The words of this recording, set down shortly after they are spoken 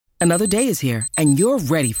Another day is here, and you're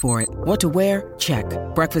ready for it. What to wear? Check.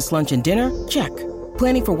 Breakfast, lunch, and dinner? Check.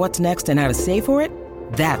 Planning for what's next and how to save for it?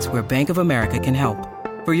 That's where Bank of America can help.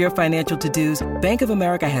 For your financial to-dos, Bank of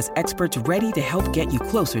America has experts ready to help get you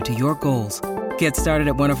closer to your goals. Get started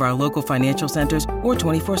at one of our local financial centers or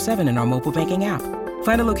 24/7 in our mobile banking app.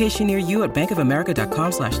 Find a location near you at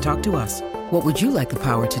bankofamerica.com/talktous. What would you like the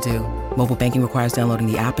power to do? Mobile banking requires downloading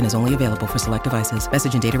the app and is only available for select devices.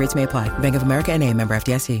 Message and data rates may apply. Bank of America N.A., member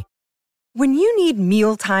FDIC. When you need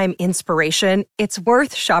mealtime inspiration, it's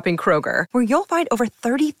worth shopping Kroger, where you'll find over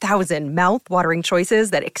 30,000 mouth-watering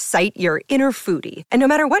choices that excite your inner foodie. And no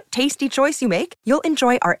matter what tasty choice you make, you'll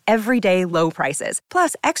enjoy our everyday low prices,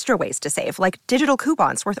 plus extra ways to save, like digital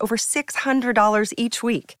coupons worth over $600 each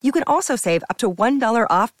week. You can also save up to $1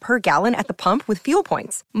 off per gallon at the pump with fuel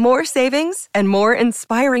points. More savings and more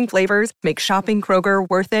inspiring flavors make shopping Kroger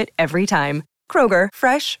worth it every time. Kroger,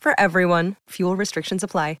 fresh for everyone. Fuel restrictions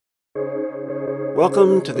apply.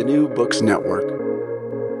 Welcome to the New Books Network.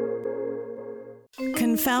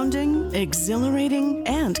 Confounding, exhilarating,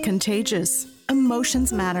 and contagious.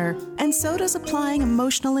 Emotions matter, and so does applying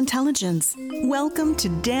emotional intelligence. Welcome to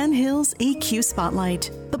Dan Hill's EQ Spotlight,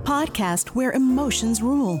 the podcast where emotions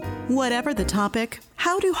rule. Whatever the topic,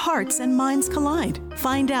 how do hearts and minds collide?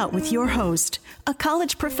 Find out with your host, a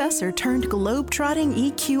college professor turned globe-trotting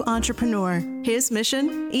EQ entrepreneur. His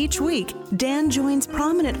mission? Each week, Dan joins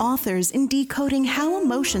prominent authors in decoding how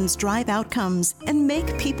emotions drive outcomes and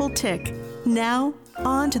make people tick. Now,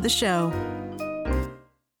 on to the show.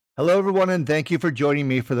 Hello, everyone, and thank you for joining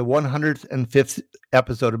me for the 105th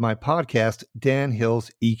episode of my podcast, Dan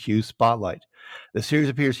Hill's EQ Spotlight. The series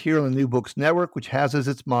appears here on the New Books Network, which has as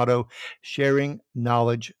its motto, sharing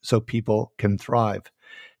knowledge so people can thrive.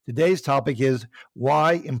 Today's topic is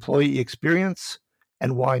why employee experience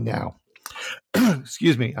and why now?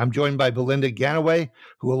 Excuse me. I'm joined by Belinda Ganaway,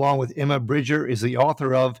 who along with Emma Bridger is the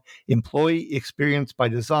author of Employee Experience by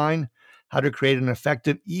Design, How to Create an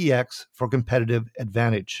Effective EX for Competitive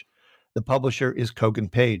Advantage. The publisher is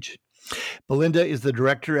Kogan Page. Belinda is the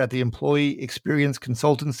director at the employee experience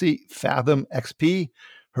consultancy Fathom XP.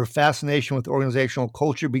 Her fascination with organizational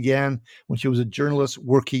culture began when she was a journalist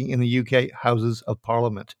working in the UK Houses of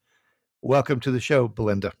Parliament. Welcome to the show,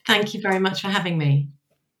 Belinda. Thank you very much for having me.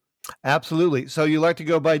 Absolutely. So you like to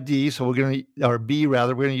go by D, so we're going to, or B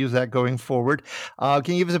rather, we're going to use that going forward.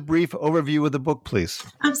 Can you give us a brief overview of the book, please?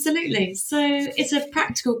 Absolutely. So it's a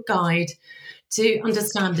practical guide to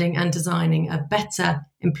understanding and designing a better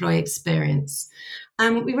employee experience.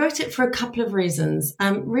 We wrote it for a couple of reasons,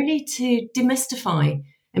 really to demystify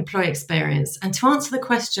employee experience and to answer the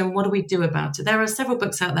question, what do we do about it? There are several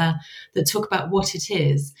books out there that talk about what it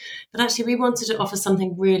is, but actually we wanted to offer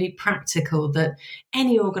something really practical that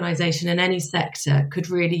any organization in any sector could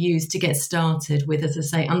really use to get started with, as I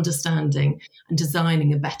say, understanding and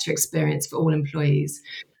designing a better experience for all employees.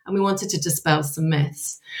 And we wanted to dispel some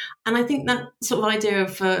myths. And I think that sort of idea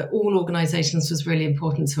for all organizations was really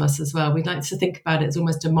important to us as well. We'd like to think about it as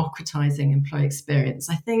almost democratizing employee experience.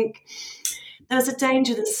 I think there's a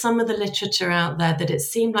danger that some of the literature out there that it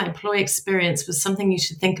seemed like employee experience was something you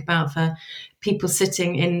should think about for people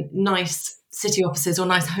sitting in nice city offices or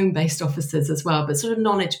nice home-based offices as well, but sort of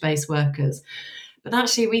knowledge-based workers. But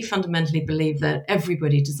actually, we fundamentally believe that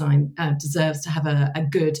everybody deserves to have a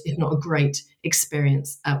good, if not a great,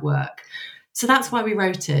 experience at work. So that's why we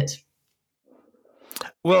wrote it.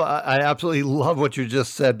 Well, I absolutely love what you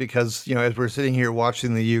just said because, you know, as we're sitting here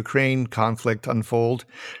watching the Ukraine conflict unfold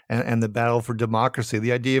and the battle for democracy,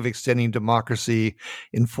 the idea of extending democracy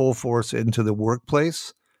in full force into the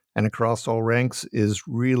workplace and across all ranks is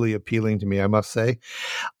really appealing to me, I must say.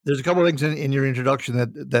 There's a couple of things in your introduction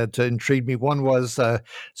that intrigued me. One was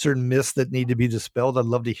certain myths that need to be dispelled. I'd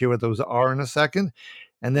love to hear what those are in a second.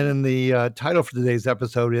 And then in the title for today's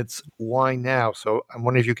episode, it's Why Now? So I'm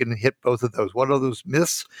wondering if you can hit both of those. What are those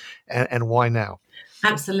myths and why now?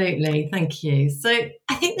 Absolutely. Thank you. So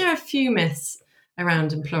I think there are a few myths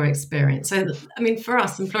around employee experience. So, I mean, for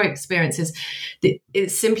us, employee experience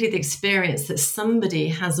it's simply the experience that somebody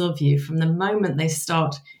has of you from the moment they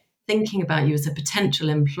start thinking about you as a potential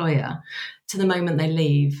employer to the moment they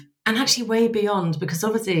leave. And actually way beyond, because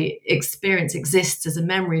obviously experience exists as a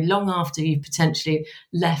memory long after you've potentially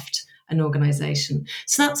left an organization.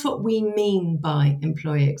 So that's what we mean by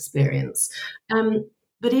employee experience.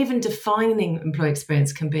 But even defining employee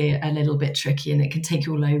experience can be a little bit tricky and it can take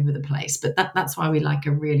you all over the place. But that's why we like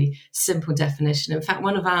a really simple definition. In fact,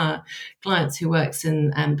 one of our clients who works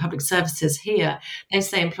in public services here, they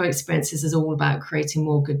say employee experiences is all about creating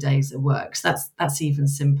more good days at work. So that's even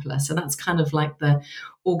simpler. So that's kind of like the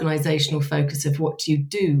organizational focus of what you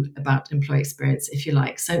do about employee experience, if you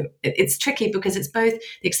like. So it's tricky because it's both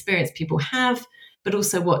the experience people have, but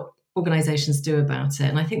also what organizations do about it.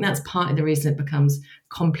 And I think that's part of the reason it becomes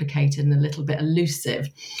complicated and a little bit elusive.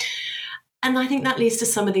 And I think that leads to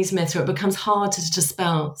some of these myths, or it becomes hard to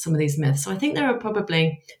dispel some of these myths. So I think there are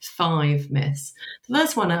probably 5 myths. The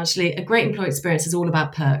first one, actually, a great employee experience is all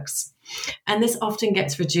about perks. And this often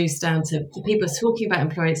gets reduced down to people talking about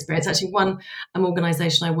employee experience. Actually, one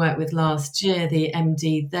organisation I worked with last year, the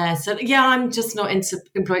MD there said, yeah, I'm just not into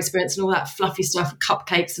employee experience and all that fluffy stuff,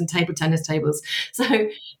 cupcakes and table tennis tables. So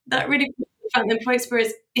that really, in fact, the employee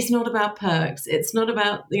experience is not about perks. It's not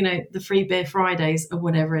about, the free beer Fridays or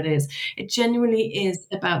whatever it is. It genuinely is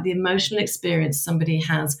about the emotional experience somebody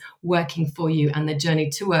has working for you and their journey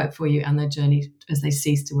to work for you and their journey as they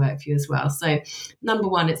cease to work for you as well. So number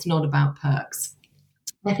one, it's not about perks.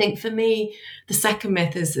 I think for me, the second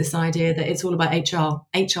myth is this idea that it's all about HR.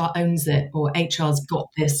 HR owns it, or HR's got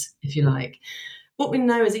this, if you like. What we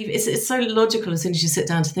know is it's so logical as soon as you sit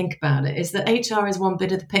down to think about it, is that HR is one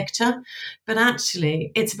bit of the picture, but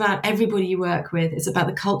actually it's about everybody you work with. It's about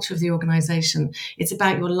the culture of the organization. It's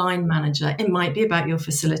about your line manager. It might be about your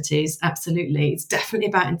facilities. Absolutely. It's definitely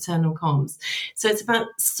about internal comms. So it's about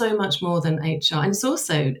so much more than HR. And it's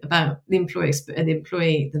also about the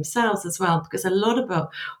employee themselves as well, because a lot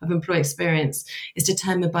of employee experience is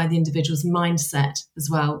determined by the individual's mindset as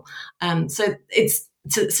well. So it's,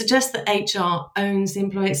 to suggest that HR owns the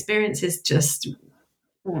employee experience is just,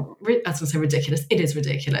 I was going to say ridiculous. It is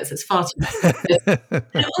ridiculous. It's far too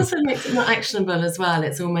It also makes it not actionable as well.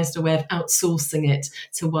 It's almost a way of outsourcing it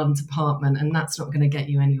to one department, and that's not going to get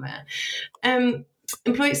you anywhere.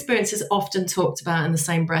 Employee experience is often talked about in the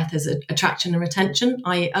same breath as attraction and retention,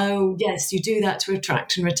 i.e., oh, yes, you do that to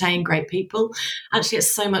attract and retain great people. Actually, it's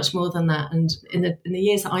so much more than that. And in the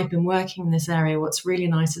years that I've been working in this area, what's really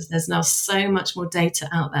nice is there's now so much more data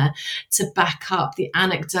out there to back up the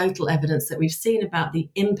anecdotal evidence that we've seen about the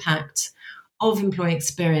impact of employee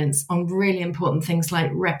experience on really important things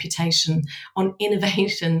like reputation, on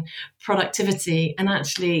innovation, productivity, and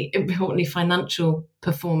actually, importantly, financial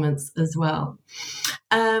performance as well.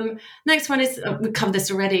 Next one is, we covered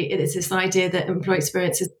this already, it is this idea that employee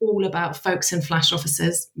experience is all about folks in flash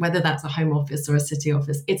offices, whether that's a home office or a city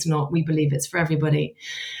office. It's not. We believe it's for everybody.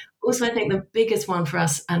 Also, I think the biggest one for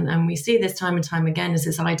us, and we see this time and time again, is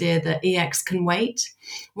this idea that EX can wait.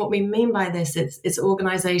 What we mean by this is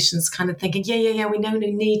organizations kind of thinking, yeah, we know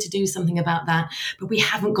we need to do something about that, but we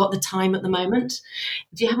haven't got the time at the moment.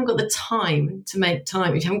 If you haven't got the time to make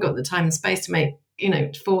time, if you haven't got the time and space to make,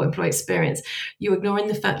 for employee experience, you're ignoring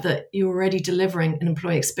the fact that you're already delivering an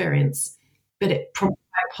employee experience, but it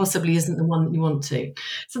possibly isn't the one that you want to.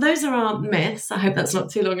 So those are our myths. I hope that's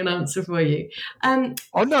not too long an answer for you.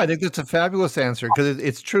 Oh, no, I think that's a fabulous answer, because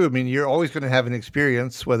it's true. I mean, you're always going to have an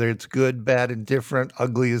experience, whether it's good, bad, indifferent,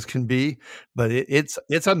 ugly as can be, but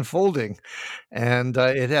it's unfolding. And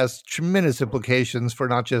it has tremendous implications for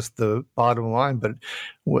not just the bottom line, but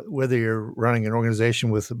whether you're running an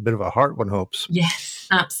organization with a bit of a heart, one hopes. Yes,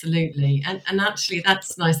 absolutely. And actually,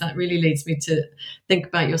 that's nice. That really leads me to think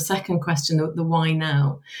about your second question, the why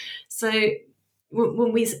now. So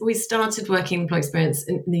when we started working in employee experience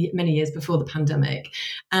in the many years before the pandemic,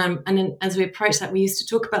 and then as we approached that, we used to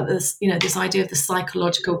talk about this, this idea of the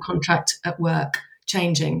psychological contract at work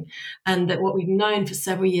changing, and that what we've known for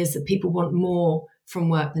several years, that people want more from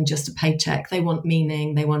work than just a paycheck. They want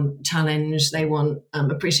meaning, they want challenge, they want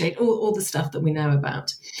appreciate all the stuff that we know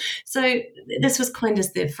about. So this was coined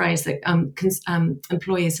as the phrase that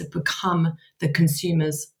employees have become the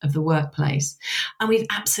consumers of the workplace. And we've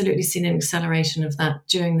absolutely seen an acceleration of that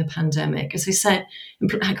during the pandemic. As we said,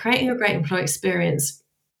 creating a great employee experience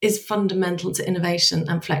is fundamental to innovation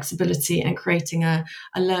and flexibility and creating a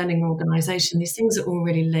learning organization. These things are all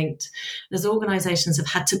really linked. As organizations have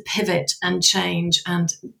had to pivot and change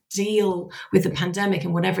and deal with the pandemic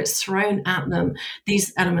and whatever it's thrown at them,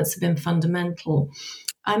 these elements have been fundamental.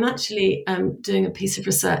 I'm actually doing a piece of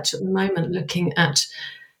research at the moment looking at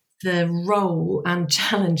the role and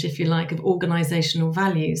challenge, if you like, of organizational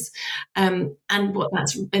values, and what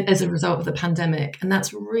that's as a result of the pandemic. And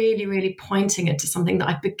that's really, really pointing it to something that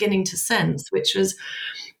I'm beginning to sense, which was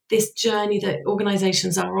this journey that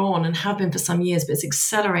organizations are on and have been for some years, but it's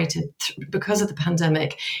accelerated because of the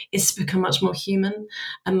pandemic, is to become much more human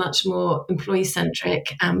and much more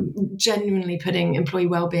employee-centric, genuinely putting employee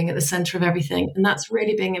well-being at the center of everything. And that's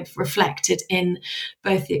really being reflected in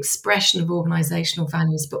both the expression of organizational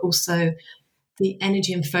values, but also the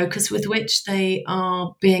energy and focus with which they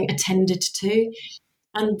are being attended to.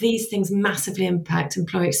 And these things massively impact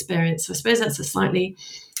employee experience. So I suppose that's a slightly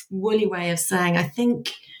woolly way of saying, I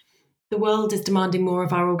think the world is demanding more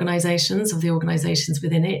of our organizations, of the organizations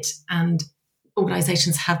within it, and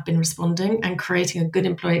organizations have been responding, and creating a good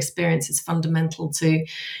employee experience is fundamental to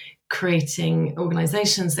creating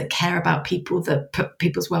organizations that care about people, that put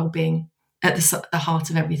people's well-being at the heart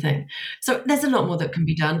of everything. So there's a lot more that can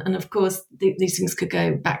be done. And of course, these things could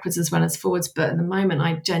go backwards as well as forwards. But at the moment,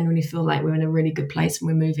 I genuinely feel like we're in a really good place, and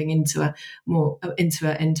we're moving into a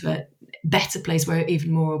better place where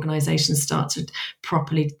even more organizations start to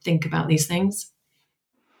properly think about these things.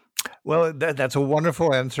 Well, that's a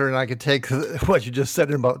wonderful answer, and I could take what you just said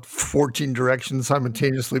in about 14 directions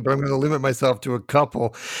simultaneously, but I'm going to limit myself to a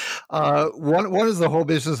couple. One is the whole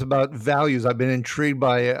business about values. I've been intrigued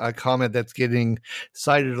by a comment that's getting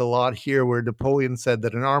cited a lot here, where Napoleon said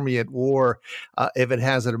that an army at war, if it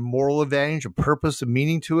has a moral advantage, a purpose, a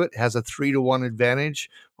meaning to it, has a 3-to-1 advantage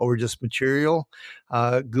over just material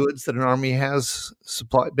goods that an army has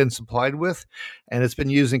been supplied with. And it's been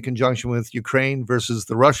used in conjunction with Ukraine versus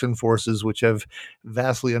the Russian forces, which have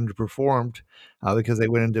vastly underperformed because they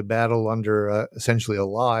went into battle under essentially a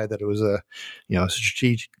lie that it was a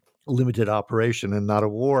strategic limited operation and not a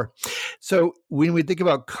war. So when we think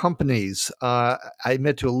about companies, I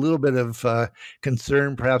admit to a little bit of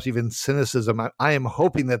concern, perhaps even cynicism. I am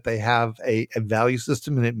hoping that they have a value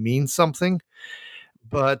system and it means something.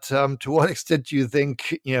 But to what extent do you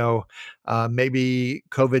think, maybe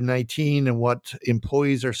COVID-19 and what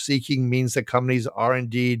employees are seeking means that companies are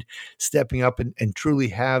indeed stepping up and truly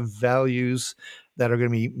have values that are going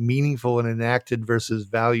to be meaningful and enacted versus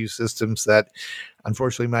value systems that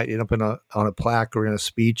unfortunately might end up on a plaque or in a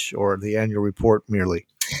speech or the annual report merely?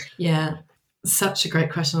 Yeah, such a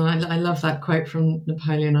great question. I love that quote from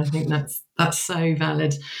Napoleon. I think that's so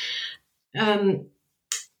valid.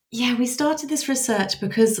 Yeah, we started this research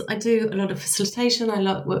because I do a lot of facilitation. I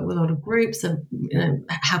work with a lot of groups and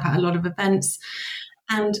help out a lot of events.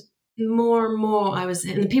 And more and more and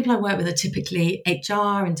the people I work with are typically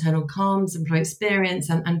HR, internal comms, employee experience,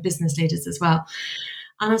 and business leaders as well.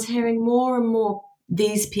 And I was hearing more and more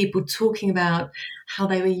these people talking about how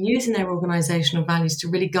they were using their organizational values to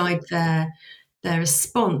really guide their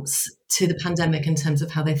response to the pandemic in terms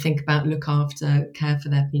of how they think about look after, care for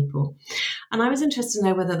their people. And I was interested to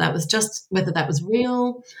know whether that was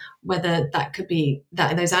real, whether that could be,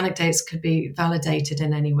 that those anecdotes could be validated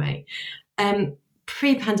in any way.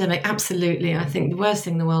 Pre-pandemic, absolutely. I think the worst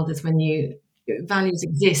thing in the world is when values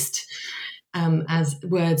exist as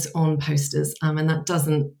words on posters, and that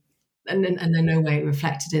doesn't, and in no way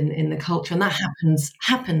reflected in the culture. And that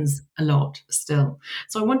happens a lot still.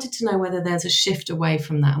 So I wanted to know whether there's a shift away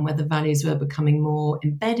from that and whether values were becoming more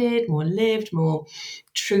embedded, more lived, more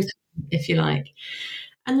truthful, if you like.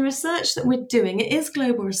 And the research that we're doing, it is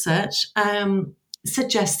global research,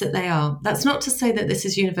 suggests that they are. That's not to say that this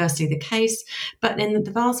is universally the case, but in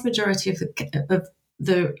the vast majority of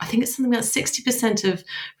I think it's something like 60% of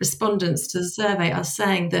respondents to the survey are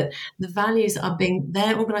saying that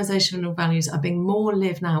their organizational values are being more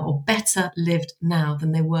lived now or better lived now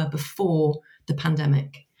than they were before the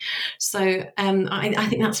pandemic. So I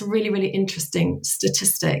think that's a really, really interesting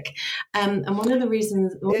statistic. And one of the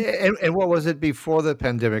reasons... And what was it before the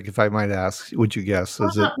pandemic, if I might ask? Would you guess?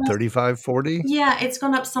 Was it 35, 40? Yeah, it's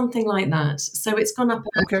gone up something like that. So it's gone up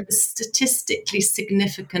a statistically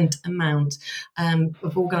significant amount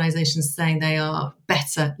of organizations saying they are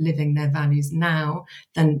better living their values now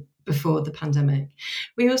than before the pandemic.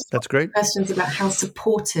 We also That's great. Questions about how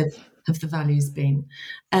supportive have the values been.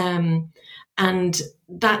 And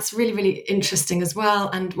that's really, really interesting as well.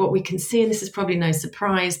 And what we can see, and this is probably no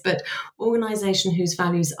surprise, but organizations whose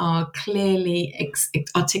values are clearly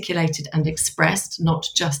articulated and expressed, not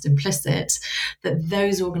just implicit, that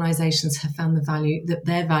those organizations have found that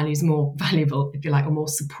their values more valuable, if you like, or more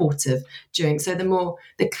supportive during. So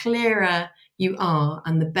the clearer you are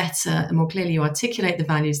and the better and more clearly you articulate the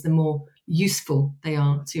values, the more useful they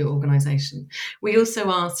are to your organization. We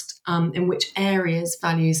also asked in which areas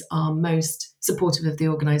values are most supportive of the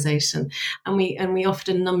organization, and we offered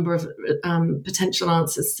a number of potential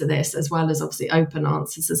answers to this, as well as obviously open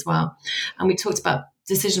answers as well. And we talked about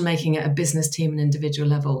decision making at a business, team, and individual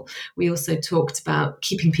level. We also talked about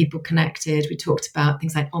keeping people connected. We talked about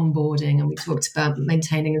things like onboarding, and we talked about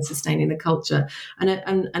maintaining and sustaining the culture.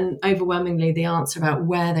 And overwhelmingly, the answer about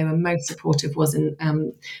where they were most supportive was in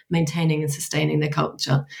maintaining and sustaining their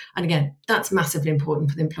culture. And again, that's massively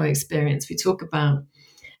important for the employee experience. We talk about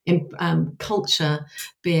culture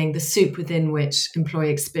being the soup within which employee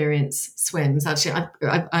experience swims. Actually,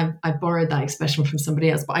 I borrowed that expression from somebody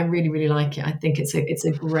else, but I really, really like it. I think it's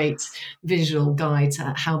a great visual guide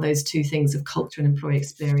to how those two things of culture and employee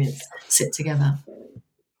experience sit together.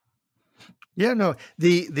 Yeah, no.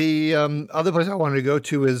 The other place I wanted to go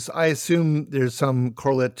to is I assume there's some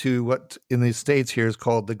correlate to what in the States here is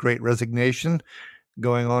called the Great Resignation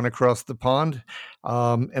going on across the pond.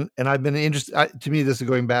 And I've been interested. To me, this is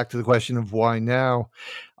going back to the question of why now,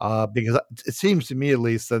 because it seems to me at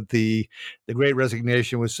least that the Great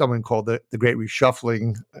Resignation was someone called the Great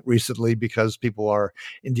Reshuffling recently, because people are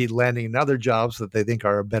indeed landing in other jobs that they think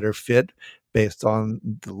are a better fit based on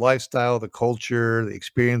the lifestyle, the culture, the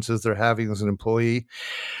experiences they're having as an employee.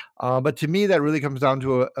 But to me, that really comes down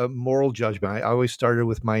to a moral judgment. I always started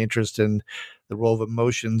with my interest in the role of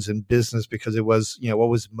emotions in business, because it was, what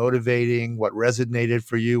was motivating, what resonated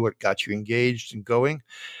for you, what got you engaged and going.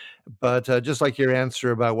 But just like your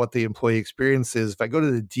answer about what the employee experience is, if I go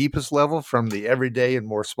to the deepest level, from the everyday and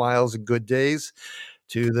more smiles and good days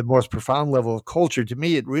to the most profound level of culture, to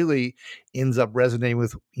me, it really ends up resonating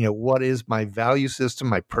with, what is my value system,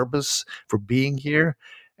 my purpose for being here.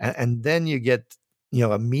 And then you get,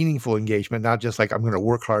 a meaningful engagement, not just like, I'm going to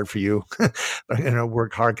work hard for you, but I'm going to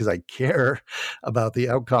work hard because I care about the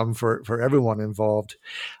outcome for everyone involved.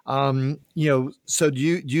 So do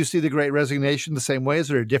you see the Great Resignation the same way? Is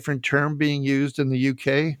there a different term being used in the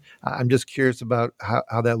UK? I'm just curious about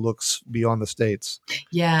how that looks beyond the States.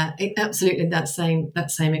 Yeah, absolutely. That same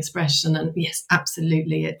expression, and yes,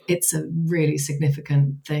 absolutely, it's a really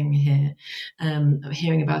significant thing here. I'm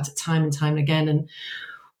hearing about it time and time again. And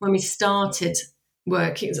when I started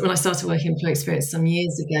working employee experience some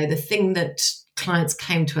years ago, the thing that clients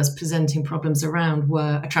came to us presenting problems around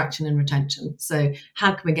were attraction and retention. So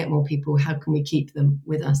how can we get more people? How can we keep them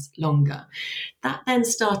with us longer? That then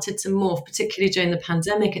started to morph, particularly during the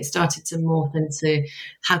pandemic. It started to morph into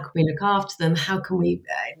how can we look after them? How can we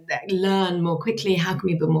learn more quickly? How can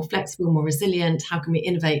we be more flexible, more resilient? How can we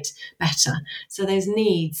innovate better? So those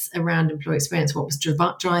needs around employee experience, what was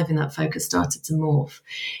driving that focus, started to morph.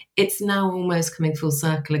 It's now almost coming full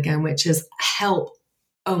circle again, which is help.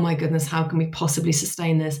 Oh my goodness, how can we possibly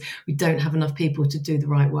sustain this? We don't have enough people to do the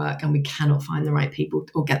right work, and we cannot find the right people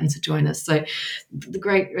or get them to join us. So the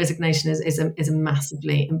Great Resignation is a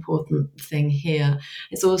massively important thing here.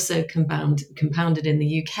 It's also compounded in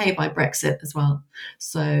the UK by Brexit as well.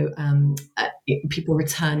 So people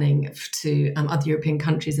returning to other European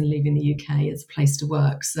countries and leaving the UK as a place to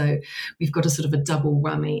work. So we've got a sort of a double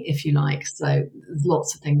whammy, if you like. So there's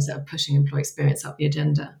lots of things that are pushing employee experience up the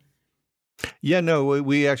agenda. Yeah, no,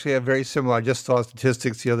 we actually have very similar. I just saw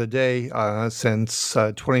statistics the other day since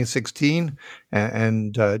 2016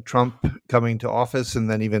 and Trump coming to office, and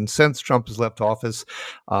then even since Trump has left office,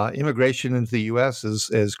 immigration into the U.S.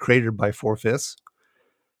 is cratered by 4/5.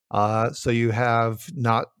 So you have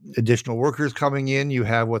not additional workers coming in. You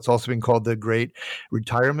have what's also been called the Great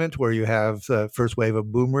Retirement, where you have the first wave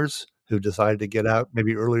of boomers who decided to get out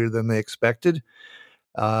maybe earlier than they expected.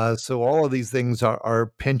 So all of these things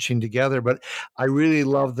are pinching together, but I really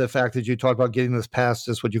love the fact that you talked about getting this past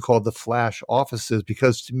this, what you call the flash offices,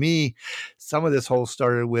 because to me, some of this whole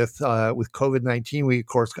started with COVID-19. We of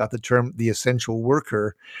course got the term the essential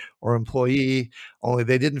worker or employee, only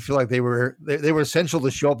they didn't feel like they were essential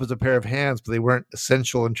to show up as a pair of hands, but they weren't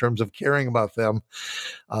essential in terms of caring about them.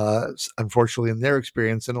 Unfortunately, in their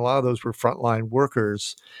experience, and a lot of those were frontline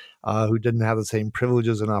workers. Who didn't have the same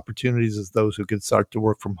privileges and opportunities as those who could start to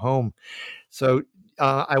work from home. So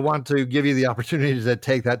I want to give you the opportunity to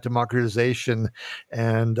take that democratization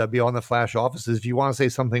and beyond the flash offices. If you want to say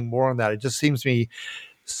something more on that, it just seems to me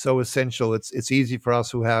so essential. It's easy for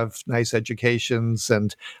us who have nice educations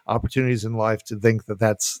and opportunities in life to think that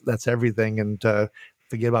that's everything, and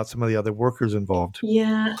forget about some of the other workers involved.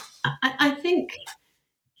 Yeah, I think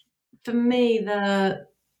for me,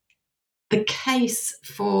 the case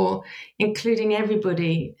for including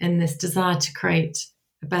everybody in this desire to create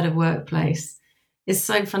a better workplace is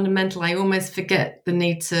so fundamental. I almost forget the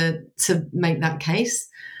need to make that case.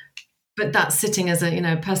 But that's sitting as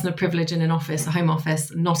a person of privilege in an office, a home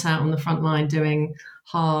office, not out on the front line doing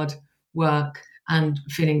hard work and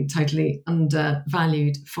feeling totally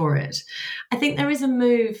undervalued for it. I think there is a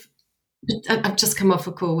move. I've just come off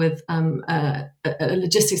a call with a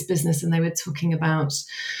logistics business, and they were talking about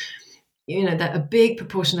that a big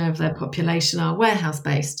proportion of their population are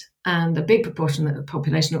warehouse-based, and a big proportion of the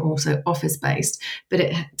population are also office-based.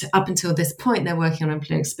 But up until this point, they're working on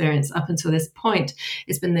employee experience. Up until this point,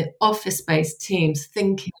 it's been the office-based teams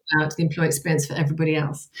thinking about the employee experience for everybody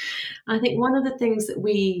else. And I think one of the things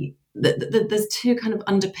that there's two kind of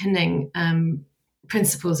underpinning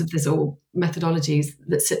principles of this all. methodologies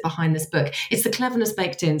that sit behind this book. It's the cleverness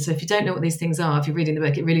baked in. So if you don't know what these things are, if you're reading the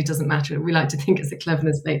book, it really doesn't matter. We like to think it's the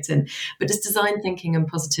cleverness baked in, but it's design thinking and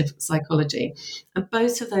positive psychology. And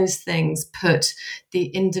both of those things put the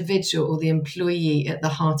individual or the employee at the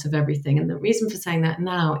heart of everything. And the reason for saying that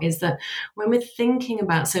now is that when we're thinking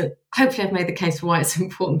about, so hopefully I've made the case for why it's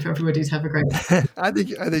important for everybody to have a great life. I think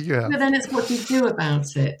you have. But then it's what you do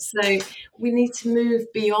about it. So we need to move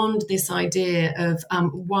beyond this idea of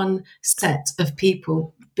one set of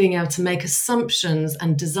people being able to make assumptions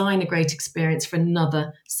and design a great experience for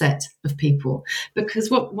another set of people. Because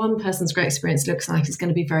what one person's great experience looks like is going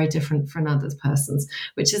to be very different for another person's,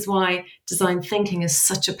 which is why design thinking is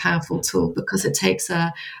such a powerful tool, because it takes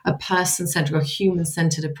a person-centered or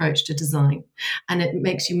human-centered approach to design. And it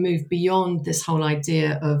makes you move beyond this whole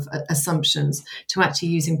idea of assumptions to actually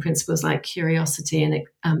using principles like curiosity and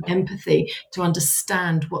empathy to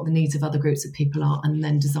understand what the needs of other groups of people are and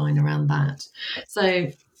then design around that. So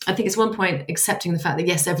I think it's one point accepting the fact that,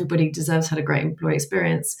 yes, everybody deserves to have a great employee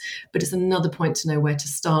experience, but it's another point to know where to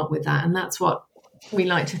start with that. And that's what we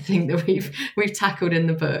like to think that we've tackled in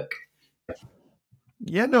the book.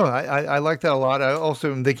 Yeah, no, I like that a lot. I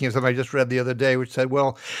also am thinking of something I just read the other day, which said,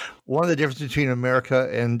 well, one of the differences between America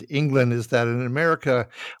and England is that in America,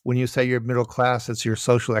 when you say you're middle class, it's your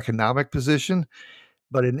social economic position.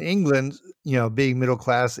 But in England, being middle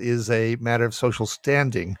class is a matter of social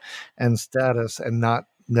standing and status, and not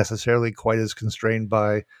necessarily quite as constrained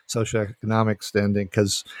by socioeconomic standing,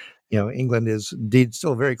 because England is indeed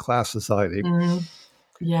still a very class society.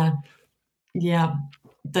 Yeah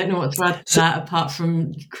don't know what to add to that apart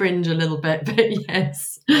from cringe a little bit, but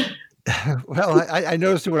yes. Well, I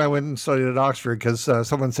noticed it when I went and studied at Oxford, because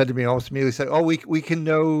someone said to me almost immediately, said, "Oh, we can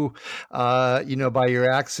know, by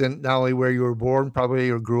your accent, not only where you were born,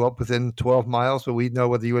 probably, or grew up within 12 miles, but we know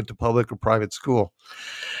whether you went to public or private school."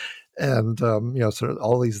 And, sort of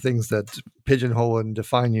all these things that pigeonhole and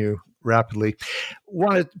define you rapidly.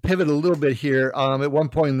 Want to pivot a little bit here. At one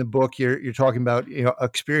point in the book, you're talking about,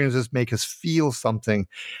 experiences make us feel something.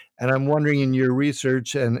 And I'm wondering, in your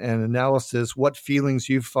research and analysis, what feelings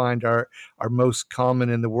you find are most common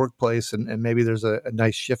in the workplace, and maybe there's a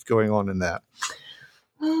nice shift going on in that.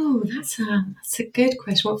 Oh, that's a good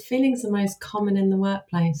question. What feelings are most common in the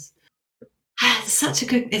workplace? It's such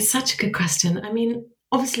a good question. I mean,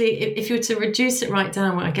 obviously, if you were to reduce it right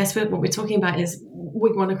down, I guess what we're talking about is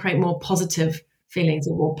we want to create more positive feelings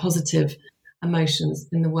or more positive emotions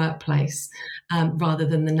in the workplace rather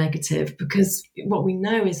than the negative, because what we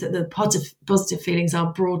know is that the positive feelings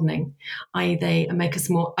are broadening, i.e. they make us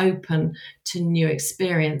more open to new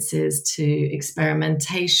experiences, to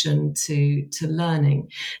experimentation, to learning.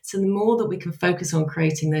 So the more that we can focus on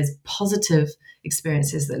creating those positive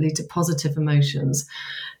experiences that lead to positive emotions,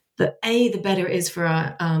 the better it is for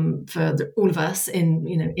all of us in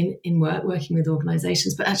working with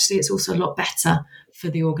organizations, but actually it's also a lot better for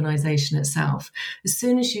the organization itself. As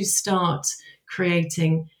soon as you start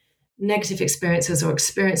creating negative experiences or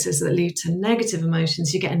experiences that lead to negative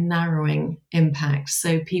emotions, you get a narrowing impact.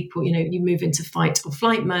 So people, you move into fight or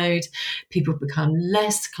flight mode. People become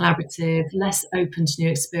less collaborative, less open to new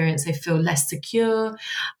experience. They feel less secure.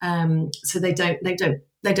 So they don't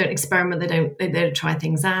experiment. They don't try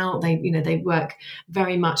things out. They work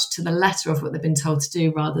very much to the letter of what they've been told to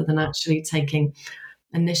do, rather than actually taking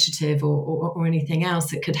initiative or anything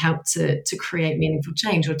else that could help to create meaningful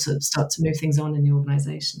change or to start to move things on in the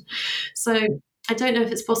organization. So I don't know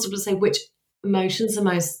if it's possible to say which emotions are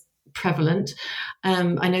most prevalent.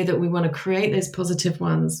 I know that we want to create those positive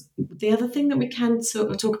ones. The other thing that we can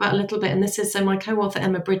sort of talk about a little bit, and this is, so my co-author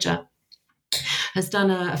Emma Bridger has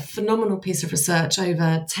done a phenomenal piece of research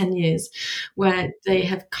over 10 years where they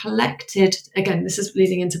have collected, again, this is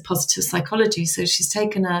leading into positive psychology. So she's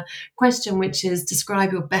taken a question which is,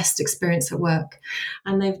 describe your best experience at work.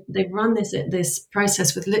 And they've run this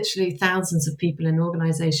process with literally thousands of people in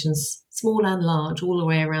organizations, small and large, all the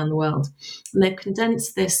way around the world. And they've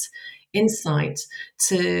condensed this insight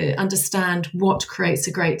to understand what creates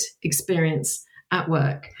a great experience at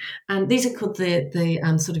work. And these are called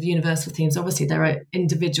the sort of universal themes. Obviously, there are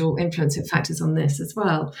individual influencing factors on this as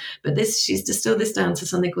well. But she's distilled this down to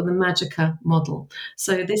something called the Magica model.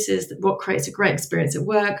 So this is what creates a great experience at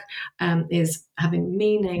work, is having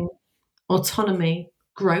meaning, autonomy,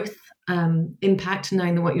 growth, impact,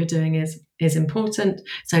 knowing that what you're doing is important.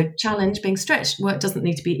 So challenge, being stretched. Work doesn't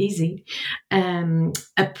need to be easy.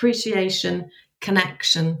 Appreciation,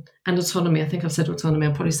 connection, and autonomy. I think I've said autonomy.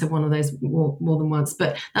 I've probably said one of those more than once,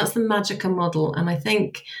 but that's the Magica model. And I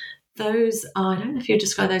think those are, I don't know if you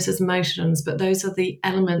describe those as emotions, but those are the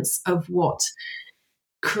elements of what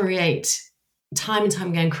create time and time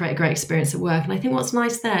again create a great experience at work. And I think what's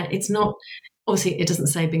nice there, it's not, obviously it doesn't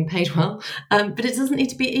say being paid well, but it doesn't need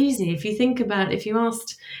to be easy. If you think about, if you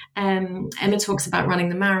asked, Emma talks about running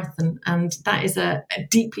the marathon, and that is a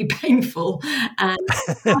deeply painful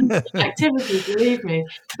activity, believe me.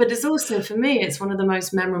 But it's also, for me, it's one of the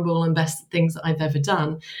most memorable and best things that I've ever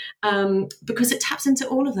done, because it taps into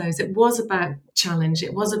all of those. It was about challenge.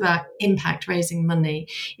 It was about impact, raising money.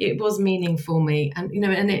 It was meaning for me, and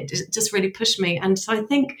and it just really pushed me. And so I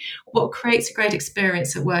think what creates a great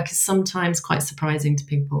experience at work is sometimes quite surprising to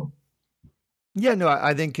people. Yeah, no,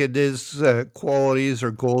 I think it is qualities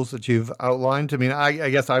or goals that you've outlined. I mean, I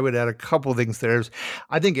guess I would add a couple of things there.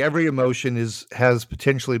 I think every emotion has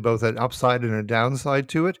potentially both an upside and a downside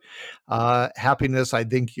to it. Happiness, I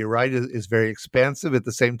think you're right, is very expansive. At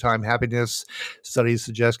the same time, happiness, studies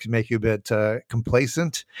suggest, can make you a bit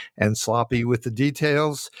complacent and sloppy with the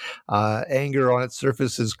details. Anger on its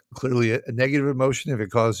surface is clearly a negative emotion if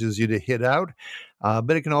it causes you to hit out.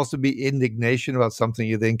 But it can also be indignation about something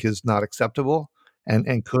you think is not acceptable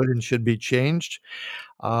and could and should be changed.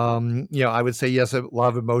 I would say, yes, a lot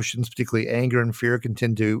of emotions, particularly anger and fear, can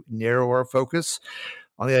tend to narrow our focus.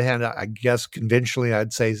 On the other hand, I guess conventionally,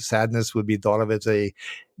 I'd say sadness would be thought of as a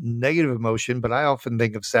negative emotion, but I often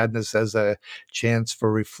think of sadness as a chance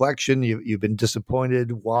for reflection. You've been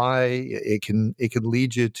disappointed. Why? It can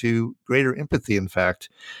lead you to greater empathy, in fact.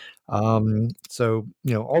 So,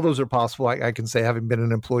 all those are possible. I can say, having been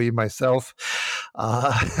an employee myself,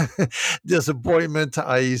 disappointment,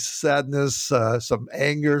 sadness, some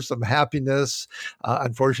anger, some happiness.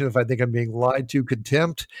 Unfortunately, if I think I'm being lied to,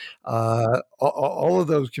 contempt, all of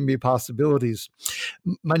those can be possibilities.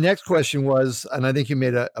 My next question was, and I think you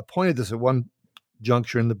made a point of this at one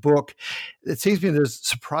juncture in the book, it seems to me there's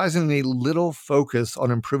surprisingly little focus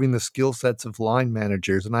on improving the skill sets of line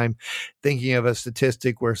managers. And I'm thinking of a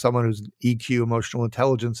statistic where someone who's an EQ, emotional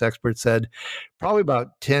intelligence expert, said probably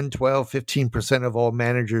about 10, 12, 15% of all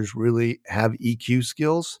managers really have EQ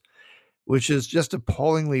skills, which is just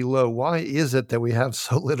appallingly low. Why is it that we have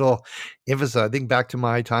so little emphasis? I think back to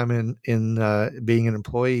my time in being an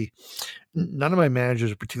employee, none of my managers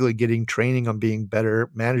are particularly getting training on being better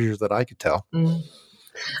managers that I could tell.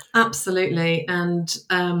 Absolutely. And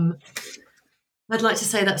I'd like to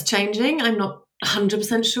say that's changing. I'm not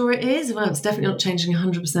 100% sure it is. Well, it's definitely not changing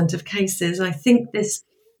 100% of cases. I think this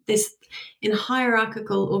in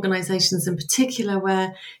hierarchical organizations in particular,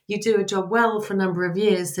 where you do a job well for a number of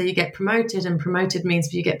years, so you get promoted, and promoted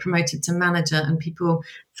means you get promoted to manager, and people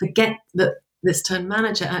forget that this term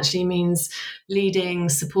manager actually means leading,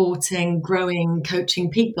 supporting, growing,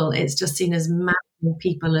 coaching people. It's just seen as managing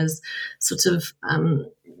people as sort of,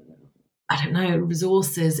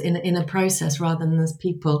 resources in a process rather than as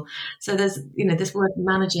people. So there's, this word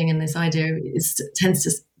managing and this idea tends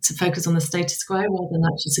to focus on the status quo rather than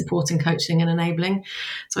actually supporting, coaching and enabling.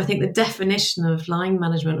 So I think the definition of line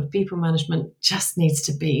management, of people management, just needs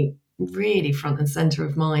to be really front and center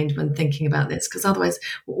of mind when thinking about this, because otherwise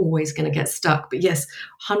we're always going to get stuck. But yes,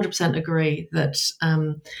 100% agree that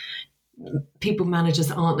people managers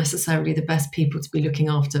aren't necessarily the best people to be looking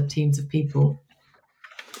after teams of people.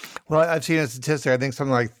 Well, I've seen a statistic, I think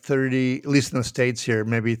something like 30, at least in the States here,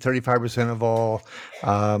 maybe 35% of all,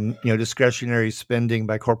 discretionary spending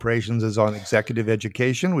by corporations is on executive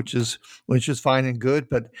education, which is fine and good.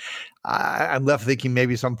 But I'm left thinking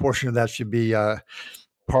maybe some portion of that should be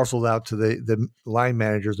parceled out to the line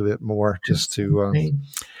managers a bit more, just to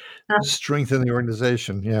strengthen the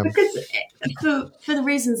organization. Yeah, because for the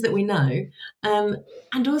reasons that we know,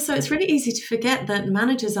 and also it's really easy to forget that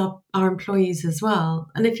managers are employees as well.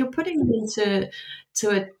 And if you're putting them into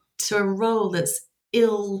a role that's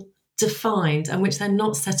ill-defined and which they're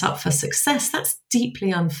not set up for success, that's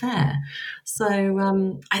deeply unfair.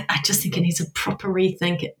 So I just think it needs a proper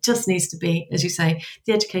rethink. It just needs to be, as you say,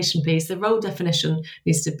 the education piece, the role definition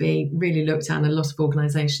needs to be really looked at in a lot of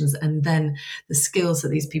organisations, and then the skills that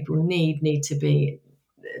these people need to be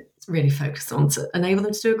really focused on to enable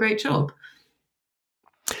them to do a great job.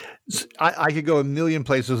 I could go a million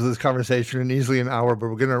places with this conversation in easily an hour, but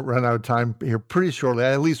we're going to run out of time here pretty shortly. I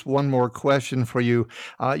have at least one more question for you.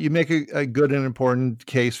 You make a good and important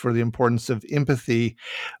case for the importance of empathy.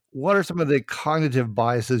 What are some of the cognitive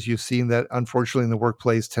biases you've seen that, unfortunately, in the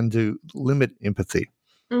workplace tend to limit empathy?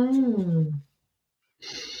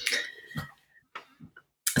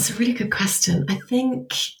 That's a really good question. I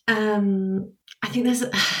think there's,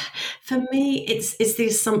 for me, it's the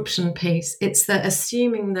assumption piece. It's the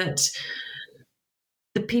assuming that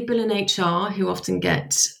the people in HR who often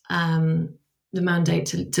get the mandate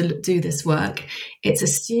to do this work, it's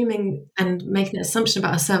assuming and making an assumption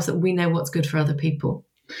about ourselves that we know what's good for other people.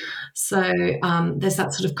 So there's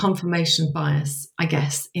that sort of confirmation bias, I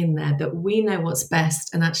guess, in there, that we know what's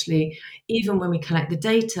best. And actually, even when we collect the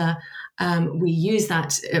data, we use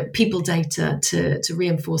that people data to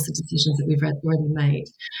reinforce the decisions that we've already made.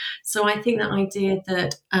 So I think that idea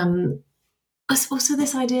that also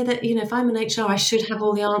this idea that, if I'm an HR, I should have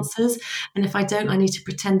all the answers. And if I don't, I need to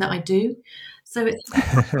pretend that I do. So it's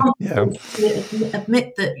Yeah. to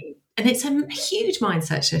admit that, and it's a huge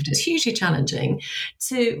mindset shift. It's hugely challenging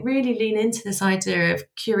to really lean into this idea of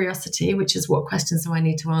curiosity, which is what questions do I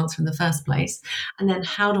need to answer in the first place? And then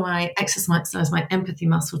how do I exercise my empathy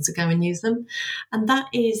muscle to go and use them? And that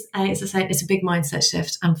is, as I say, it's a big mindset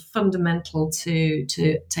shift and fundamental to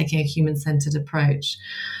taking a human-centered approach.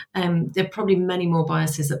 There are probably many more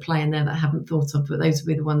biases at play in there that I haven't thought of, but those would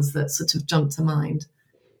be the ones that sort of jump to mind.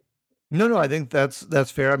 No, I think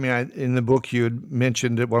that's fair. I mean, in the book, you had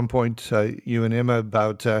mentioned at one point, you and Emma,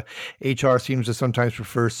 about HR seems to sometimes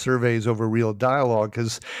prefer surveys over real dialogue,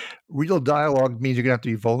 because real dialogue means you're going to have to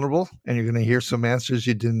be vulnerable and you're going to hear some answers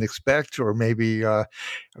you didn't expect, or maybe are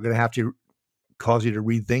going to have to cause you to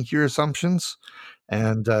rethink your assumptions.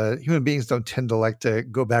 And human beings don't tend to like to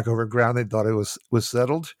go back over ground they thought it was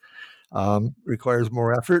settled. Requires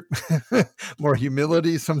more effort, more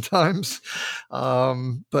humility sometimes.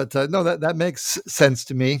 But no, that makes sense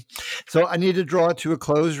to me. So I need to draw it to a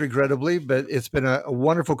close, regrettably, but it's been a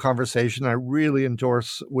wonderful conversation. I really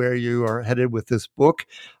endorse where you are headed with this book,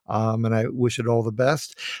 and I wish it all the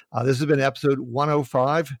best. This has been episode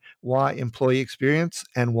 105, Why Employee Experience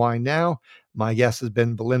and Why Now? My guest has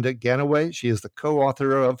been Belinda Ganaway. She is the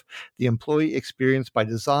co-author of The Employee Experience by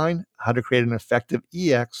Design, How to Create an Effective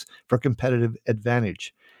EX for Competitive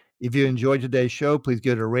Advantage. If you enjoyed today's show, please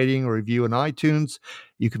give it a rating or review on iTunes.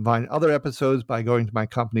 You can find other episodes by going to my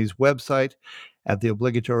company's website at the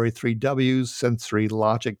obligatory 3 W's,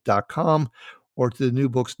 sensorylogic.com, or to the New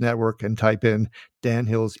Books Network and type in Dan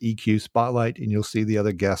Hill's EQ Spotlight, and you'll see the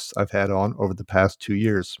other guests I've had on over the past 2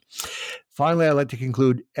 years. Finally, I like to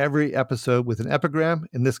conclude every episode with an epigram.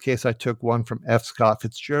 In this case, I took one from F. Scott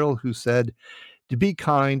Fitzgerald, who said, "To be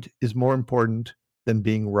kind is more important than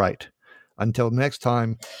being right." Until next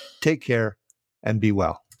time, take care and be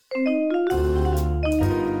well.